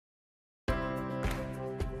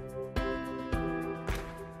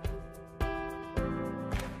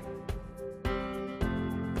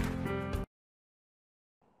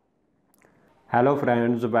Hello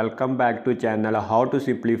friends, welcome back to channel how to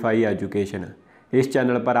simplify education. इस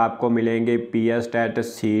channel पर आपको मिलेंगे PSTET,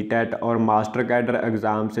 CTET और मास्टर कैडर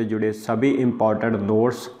एग्ज़ाम से जुड़े सभी इम्पॉर्टेंट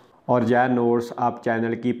नोट्स और यह नोट्स आप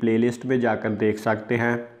चैनल की प्लेलिस्ट में जाकर देख सकते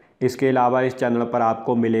हैं। इसके अलावा इस चैनल पर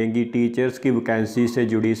आपको मिलेंगी टीचर्स की वैकेंसी से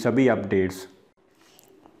जुड़ी सभी अपडेट्स।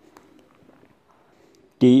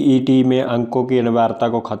 TET में अंकों की अनिवार्यता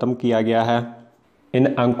को ख़त्म किया गया है। इन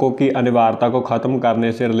अंकों की अनिवार्यता को ख़त्म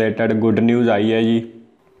करने से रिलेटेड गुड न्यूज़ आई है जी।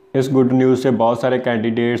 इस गुड न्यूज़ से बहुत सारे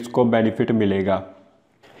कैंडिडेट्स को बेनिफिट मिलेगा।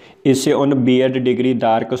 इससे उन B.Ed डिग्री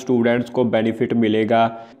धारक स्टूडेंट्स को बेनिफिट मिलेगा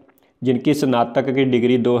जिनकी स्नातक की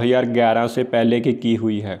डिग्री 2011 से पहले की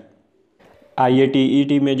हुई है। आइए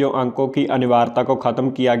TET में जो अंकों की अनिवार्यता को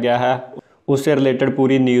ख़त्म किया गया है उससे रिलेटेड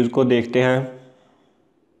पूरी न्यूज़ को देखते हैं।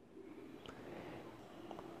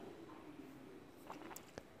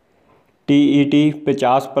 TET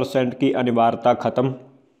 50% की अनिवार्यता ख़त्म।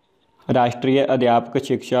 राष्ट्रीय अध्यापक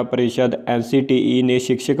शिक्षा परिषद NCTE ने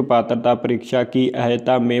शिक्षक पात्रता परीक्षा की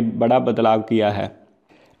अहर्ता में बड़ा बदलाव किया है।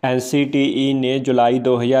 NCTE ने जुलाई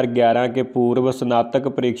 2011 के पूर्व स्नातक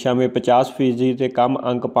परीक्षा में 50% से कम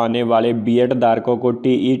अंक पाने वाले B.Ed धारकों को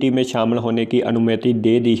TET में शामिल होने की अनुमति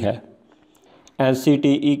दे दी है।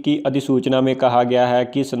 NCTE की अधिसूचना में कहा गया है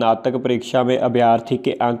कि स्नातक परीक्षा में अभ्यर्थी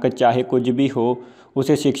के अंक चाहे कुछ भी हो,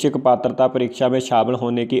 उसे शिक्षक पात्रता परीक्षा में शामिल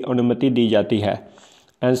होने की अनुमति दी जाती है।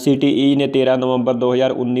 NCTE ने 13 नवंबर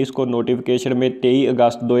 2019 को नोटिफिकेशन में 23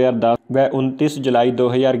 अगस्त 2010 व 29 जुलाई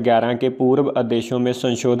 2011 के पूर्व आदेशों में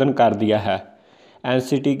संशोधन कर दिया है।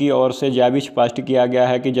 NCTE की ओर से यह भी स्पष्ट किया गया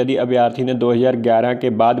है कि यदि अभ्यर्थी ने 2011 के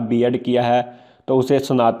बाद B.Ed किया है तो उसे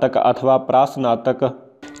स्नातक अथवा प्रास्नातक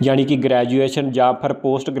यानी कि ग्रेजुएशन या फिर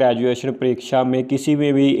पोस्ट ग्रेजुएशन परीक्षा में किसी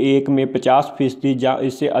में भी एक में 50% या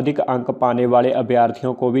इससे अधिक अंक पाने वाले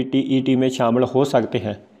अभ्यर्थियों को भी TET में शामिल हो सकते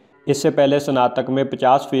हैं। इससे पहले स्नातक में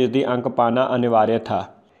 50% अंक पाना अनिवार्य था।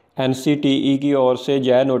 NCTE की ओर से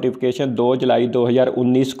यह नोटिफिकेशन 2 जुलाई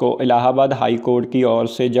 2019 को इलाहाबाद हाई कोर्ट की ओर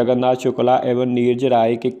से जगन्नाथ शुक्ला एवं नीरज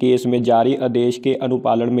राय के केस में जारी आदेश के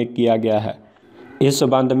अनुपालन में किया गया है। इस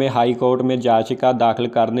संबंध में हाई कोर्ट में याचिका दाखिल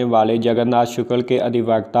करने वाले जगन्नाथ शुक्ल के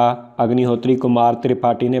अधिवक्ता अग्निहोत्री कुमार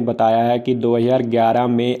त्रिपाठी ने बताया है कि 2011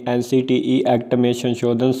 में NCTE एक्ट में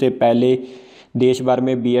संशोधन से पहले देश भर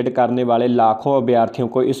में B.Ed करने वाले लाखों अभ्यर्थियों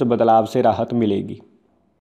को इस बदलाव से राहत मिलेगी।